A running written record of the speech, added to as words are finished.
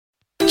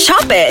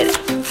Chop it,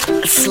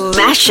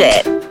 smash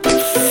it,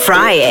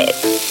 fry it,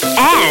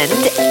 and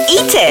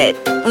eat it.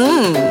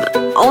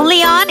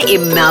 Only on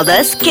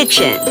Imelda's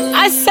Kitchen.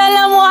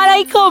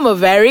 Assalamualaikum. A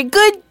very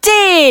good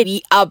day.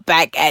 We are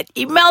back at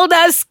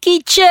Imelda's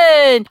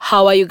Kitchen.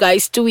 How are you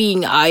guys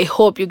doing? I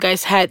hope you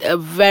guys had a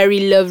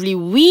very lovely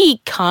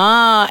week,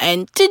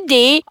 And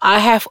today, I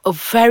have a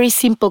very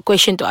simple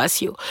question to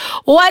ask you.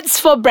 What's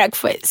for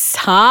breakfast?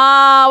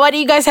 What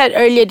you guys had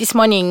earlier this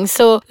morning?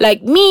 So,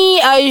 like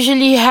me, I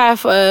usually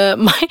have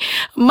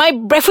my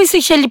breakfast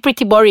is actually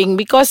pretty boring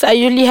because I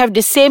usually have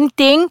the same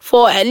thing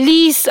for at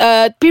least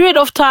a period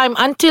of time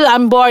until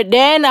I'm bored.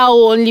 Then I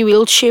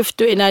will shift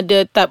to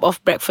another type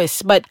of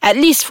breakfast. But at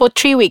least for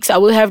 3 weeks, I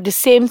will have the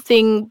same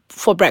thing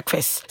for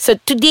breakfast. So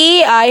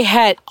today I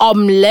had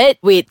omelette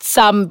with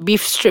some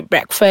beef strip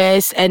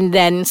breakfast and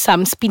then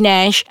some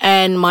spinach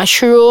and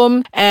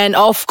mushroom and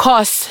of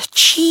course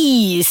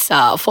cheese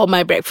for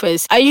my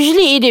breakfast. I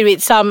usually eat it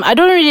with some, I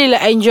don't really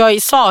enjoy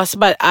sauce,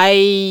 but I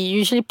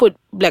usually put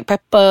black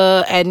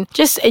pepper and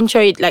just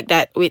enjoy it like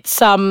that with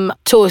some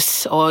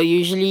toast, or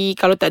usually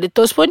kalau tak ada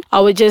toast pun I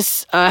will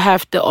just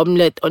have the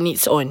omelette on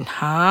its own.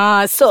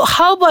 So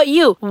how about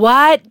you?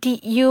 What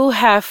did you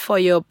have for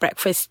your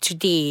breakfast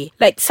today?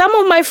 Like some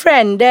of my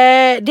friends,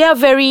 they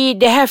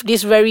have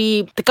this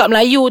very tekak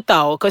Melayu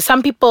tau, because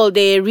some people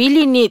they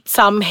really need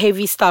some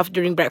heavy stuff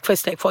during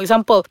breakfast. Like for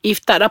example,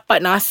 if tak dapat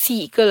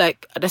nasi ke,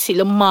 like nasi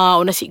lemak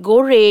or nasi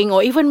goreng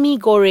or even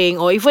mee goreng,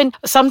 or even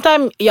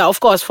sometimes,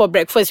 of course for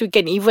breakfast we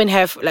can even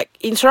have, like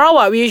in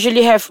Sarawak we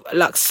usually have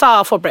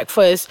laksa for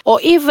breakfast, or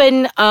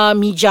even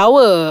mee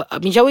Jawa.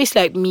 Mee Jawa is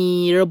like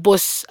mee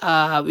rebus.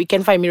 We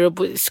can find mee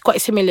rebus, it's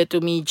quite similar to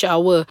mee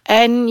Jawa.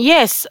 And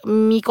yes,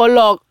 mee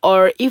kolok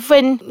or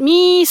even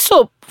mee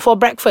soup for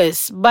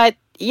breakfast. But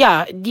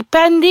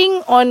depending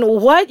on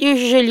what you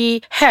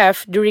usually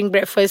have during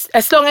breakfast,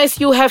 as long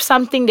as you have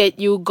something that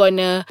you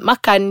gonna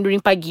makan during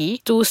pagi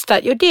to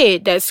start your day,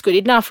 that's good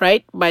enough,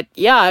 right? But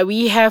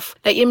we have,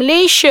 like in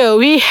Malaysia,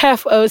 we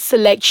have a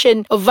various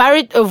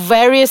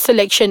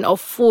selection of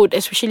food,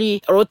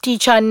 especially roti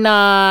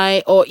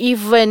canai, or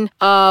even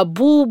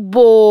bubur,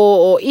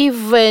 or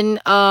even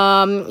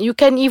you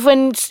can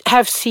even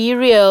have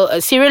cereal.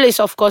 Cereal is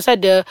of course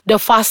the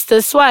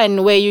fastest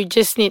one, where you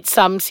just need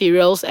some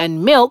cereals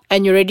and milk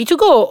and you're ready to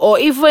go. Or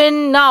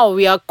even now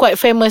we are quite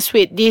famous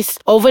with this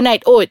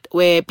overnight oat,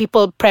 where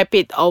people prep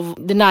it of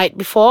the night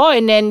before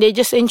and then they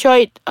just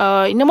enjoy it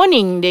in the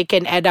morning. They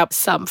can add up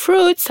some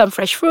fruits, some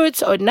fresh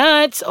fruits or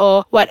nuts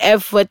or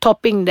whatever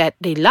topping that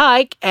they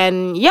like,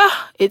 and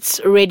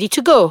it's ready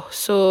to go.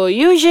 So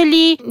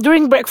usually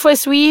during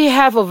breakfast we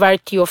have a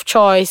variety of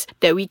choice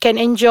that we can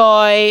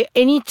enjoy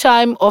any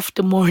time of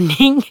the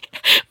morning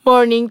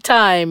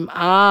time.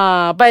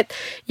 But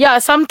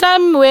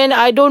sometimes when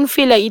I don't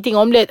feel like eating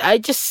omelette, I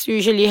just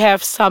usually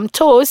have some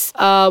toast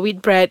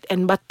with bread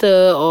and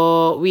butter,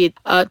 or with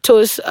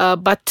toast,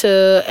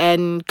 butter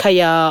and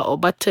kaya, or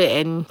butter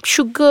and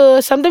sugar,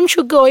 sometimes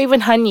sugar or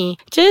even honey.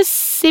 Just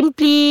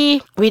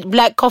simply with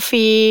black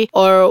coffee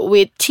or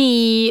with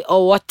tea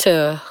or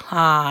water.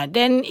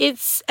 Then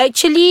it's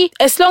actually,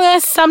 as long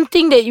as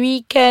something that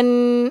we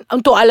can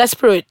untuk alas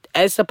perut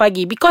as a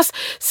pagi, because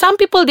some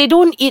people they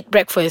don't eat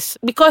breakfast,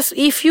 because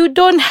if you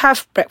don't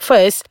have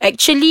breakfast,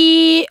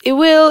 actually it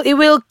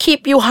will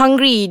keep you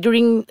hungry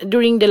during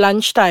the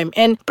lunchtime.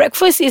 And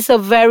breakfast is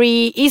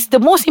the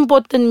most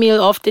important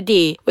meal of the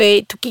day,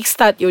 where to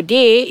kickstart your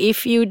day.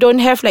 If you don't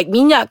have like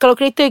minyak, kalau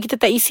kereta kita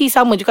tak isi,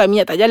 sama juga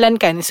minyak tak jalan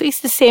kan. So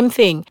it's the same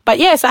thing. But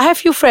yes, I have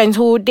few friends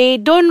who they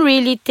don't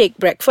really take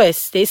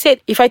breakfast. They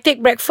said if I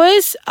take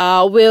breakfast,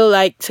 will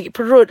like sakit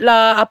perut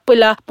lah,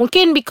 apalah.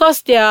 Mungkin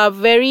because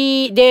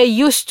they're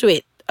used to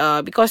it.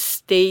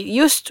 Because they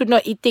used to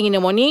not eating in the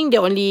morning, they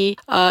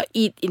only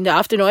eat in the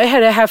afternoon. I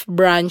had to have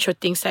brunch or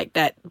things like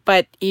that.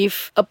 But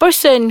if a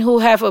person who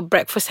have a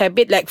breakfast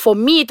habit, like for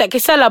me, tak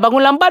kisahlah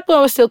bangun lambat pun I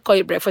will still call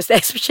it breakfast,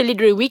 especially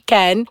during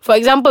weekend. For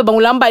example,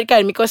 bangun lambat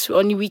kan, because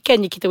only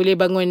weekend kita boleh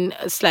bangun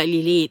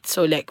slightly late.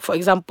 So like for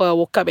example, I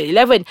woke up at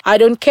 11. I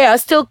don't care. I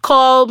still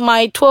call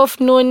my 12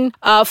 noon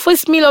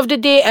first meal of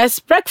the day as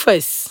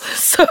breakfast.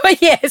 So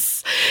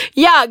yes.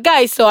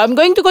 Guys, so I'm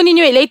going to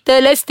continue it later.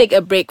 Let's take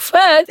a break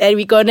first and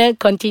we're gonna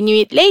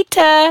continue it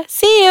later.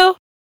 See you.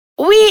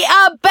 We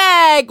are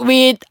back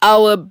with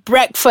our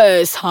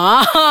breakfast.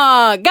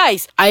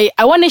 Guys, I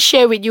want to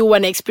share with you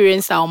one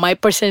experience now, my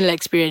personal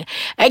experience.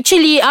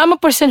 Actually, I'm a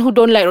person who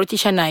don't like roti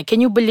canai. Can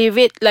you believe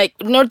it? Like,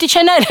 roti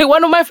canai, like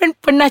one of my friends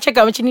pernah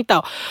cakap macam ni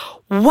tau.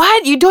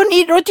 What? You don't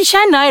eat roti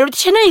canai?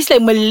 Roti canai is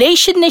like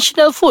Malaysian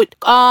national food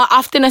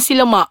after nasi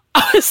lemak.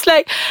 I was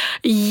like,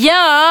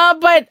 yeah,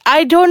 but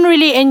I don't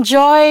really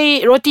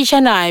enjoy roti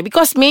canai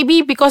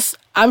because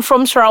I'm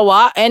from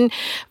Sarawak and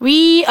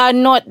we are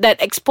not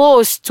that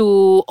exposed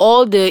to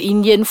all the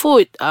Indian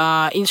food.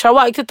 In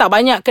Sarawak kita tak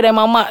banyak kedai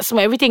mamak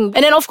semua everything.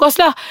 And then of course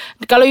lah,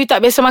 kalau you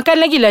tak biasa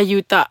makan lagi lah, you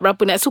tak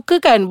berapa nak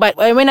suka kan. But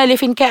when I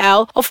live in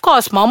KL, of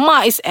course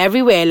mamak is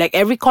everywhere. Like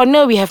every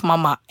corner we have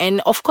mamak. And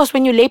of course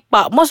when you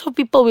lepak, most of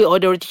people will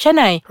order roti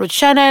canai. Roti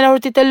canai lah,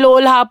 roti telur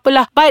lah,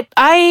 apalah. But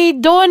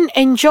I don't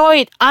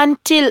enjoy it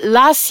until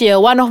last year.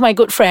 One of my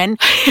good friend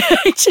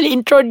actually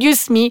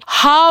introduced me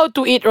how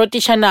to eat roti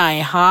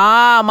canai.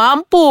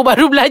 Mampu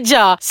baru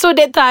belajar. So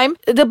that time,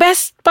 the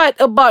best part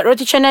about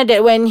roti canai that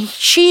when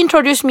she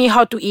introduced me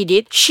how to eat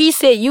it, she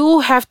said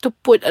you have to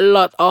put a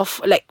lot of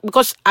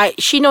because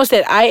she knows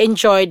that I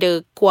enjoy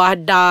the kuah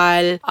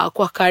dal,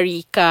 kuah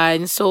kari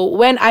ikan. So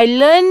when I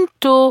learned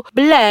to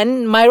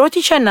blend my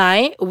roti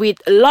canai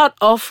with a lot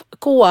of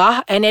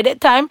kuah, and at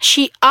that time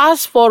she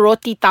asked for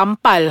roti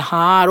tampal.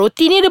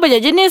 Roti ni ada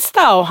banyak jenis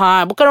tau.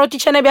 Bukan roti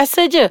canai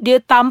biasa je.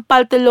 Dia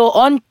tampal telur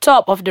on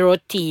top of the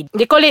roti.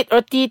 They call it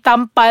roti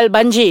tampal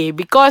banjir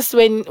because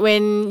when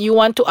you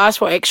want to ask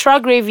for extra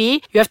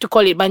gravy, you have to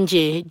call it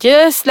banjir.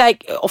 Just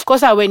like, of course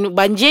when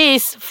banjir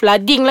is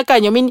flooding lah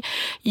kan. I mean,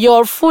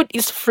 your food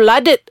is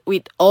flooded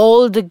with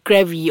all the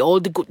gravy, all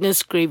the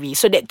goodness gravy.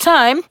 So that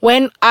time,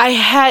 when I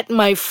had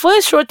my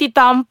first roti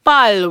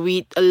tampal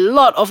with a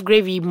lot of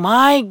gravy,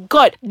 my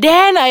God,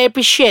 then I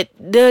appreciate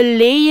the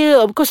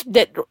layer because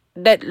that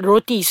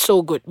roti is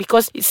so good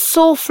because it's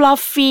so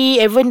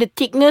fluffy, even the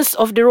thickness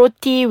of the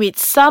roti with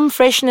some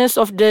freshness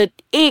of the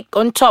egg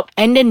on top,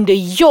 and then the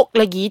yolk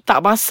lagi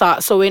tak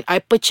masak. So when I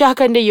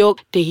pecahkan the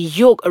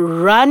yolk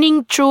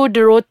running through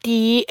the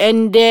roti,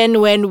 and then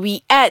when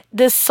we add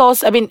the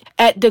sauce,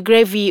 add the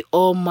gravy,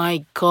 oh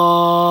my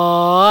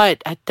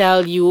God, I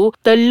tell you,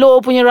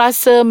 telur punya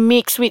rasa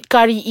mixed with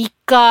kari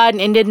ikan,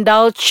 and then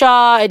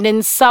dalcha, and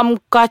then some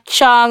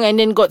kacang, and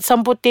then got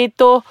some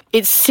potato.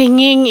 It's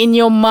singing in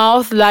your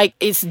mouth like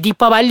it's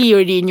Deepavali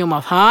already in your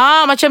mouth.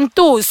 Macam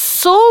tu.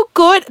 So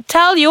good,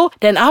 tell you.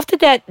 Then after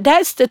that,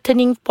 that's the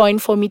turning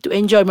point for me to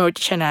enjoy my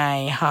roti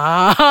canai.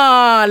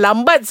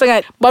 Lambat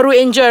sangat baru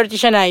enjoy roti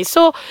canai.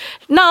 So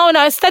now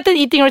I started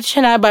eating roti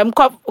canai, but I'm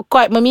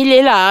quite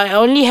memilih lah. I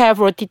only have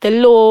roti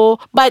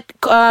telur. But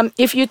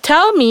if you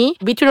tell me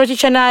between roti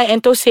canai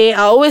and thosai,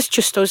 I always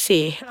choose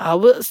thosai. I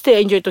will still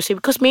enjoy thosai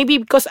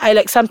because I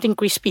like something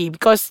crispy.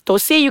 Because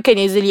thosai you can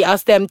easily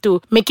ask them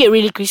to make it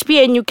really crispy,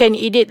 and you can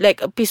eat it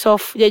like a piece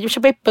of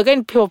macam paper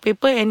kan, piece of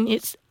paper, and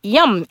it's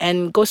yum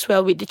and goes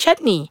well with the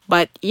chutney.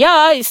 But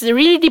yeah, it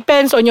really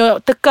depends on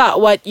your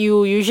tekak what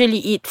you usually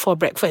eat for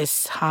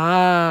breakfast.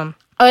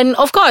 And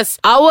of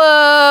course,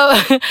 our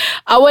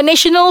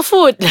national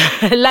food.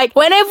 Like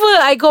whenever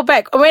I go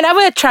back, whenever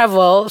I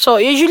travel,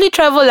 so usually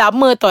travel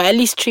lama tau, at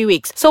least 3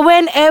 weeks. So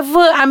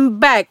whenever I'm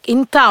back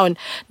in town,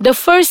 the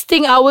first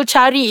thing I will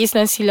cari is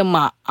nasi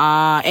lemak.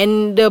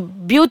 And the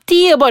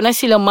beauty about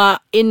nasi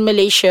lemak in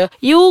Malaysia,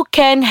 you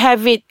can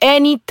have it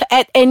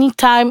at any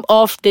time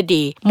of the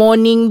day.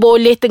 Morning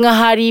boleh, tengah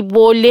hari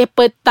boleh,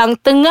 petang,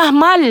 tengah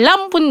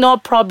malam pun no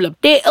problem.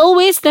 They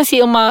always nasi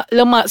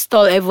lemak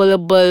stall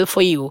available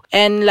for you.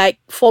 And like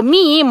for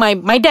me,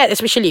 my dad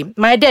especially,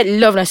 my dad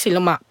love nasi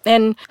lemak.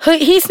 And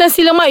his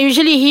nasi lemak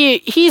usually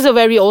he's a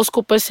very old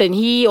school person.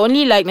 He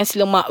only like nasi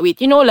lemak with,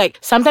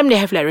 like sometimes they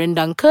have like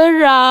rendang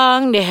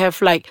kerang, they have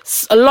like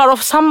a lot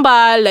of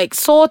sambal, like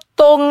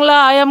sotong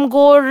lah, ayam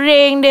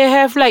goreng, they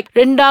have like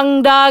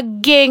rendang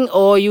daging,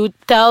 or you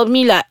tell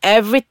me lah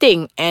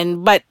everything.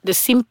 But the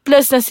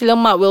simplest nasi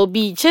lemak will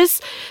be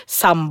just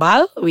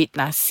sambal with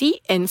nasi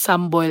and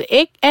some boiled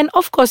egg, and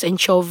of course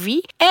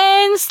anchovy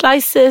and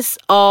slices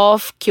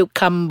of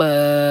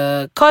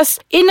cucumber. Cause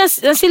in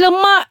nasi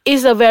lemak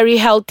is a very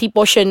healthy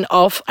portion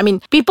of,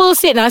 people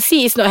say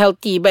nasi is not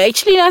healthy, but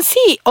actually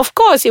nasi, of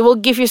course, it will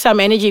give you some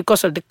energy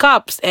because of the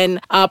carbs and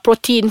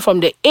protein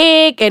from the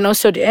egg, and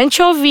also the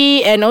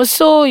anchovy, and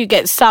also you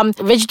get some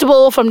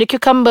vegetable from the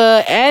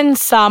cucumber and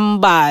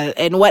sambal.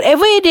 And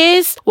whatever it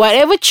is,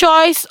 whatever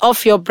choice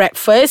of your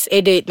breakfast,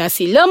 either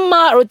nasi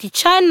lemak, roti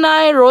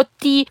canai,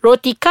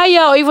 roti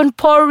kaya, or even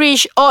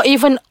porridge, or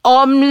even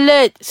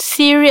omelette,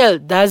 cereal,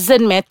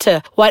 doesn't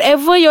matter.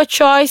 Whatever your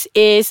choice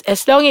is,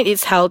 as long as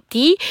it's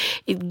healthy,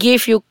 it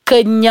gives you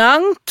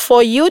kenyang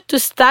for you to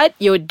start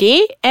your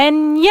day.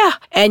 And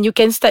you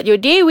can start your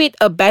day with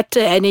a better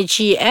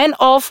energy. And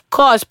of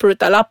course, perut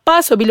tak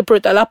lapar. So bila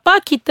perut tak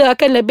lapar, kita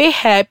akan lebih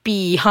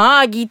happy.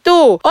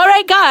 Gitu.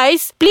 Alright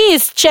guys,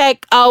 please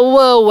check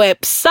our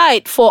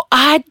website for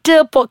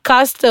other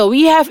podcaster.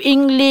 We have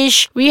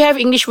English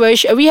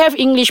version, we have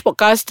English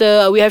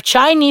podcaster, we have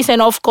Chinese,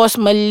 and of course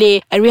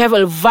Malay, and we have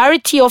a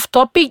variety of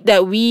topic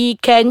that we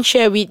can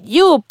share with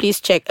you. Please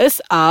check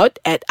us out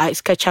at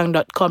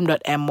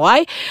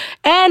aiskacang.com.my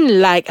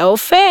and like our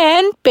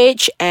fan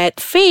page at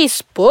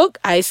Facebook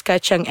Ais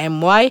Kacang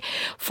MY.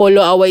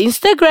 Follow our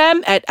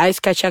Instagram at Ais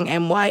Kacang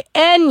MY,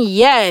 and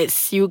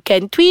yes, you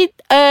can tweet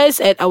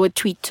us at our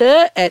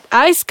Twitter at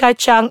Ais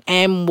Kacang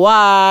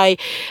MY.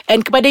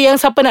 And kepada yang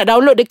siapa nak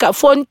download dekat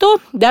phone tu,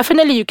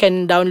 definitely you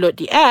can download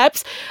the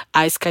apps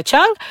Ais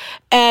Kacang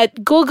at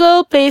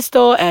Google Play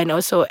Store and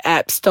also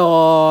App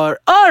Store.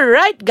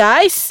 Alright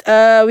guys,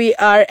 we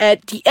are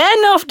at the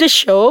end of the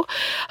show.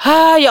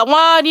 Ya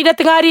Allah, ni dah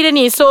tengah hari dah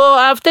ni. So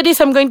after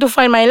this, I'm going to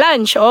find my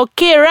lunch.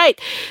 Okay, right.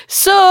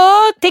 So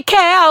take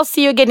care. I'll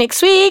see you again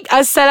next week.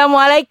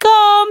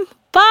 Assalamualaikum.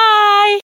 Bye.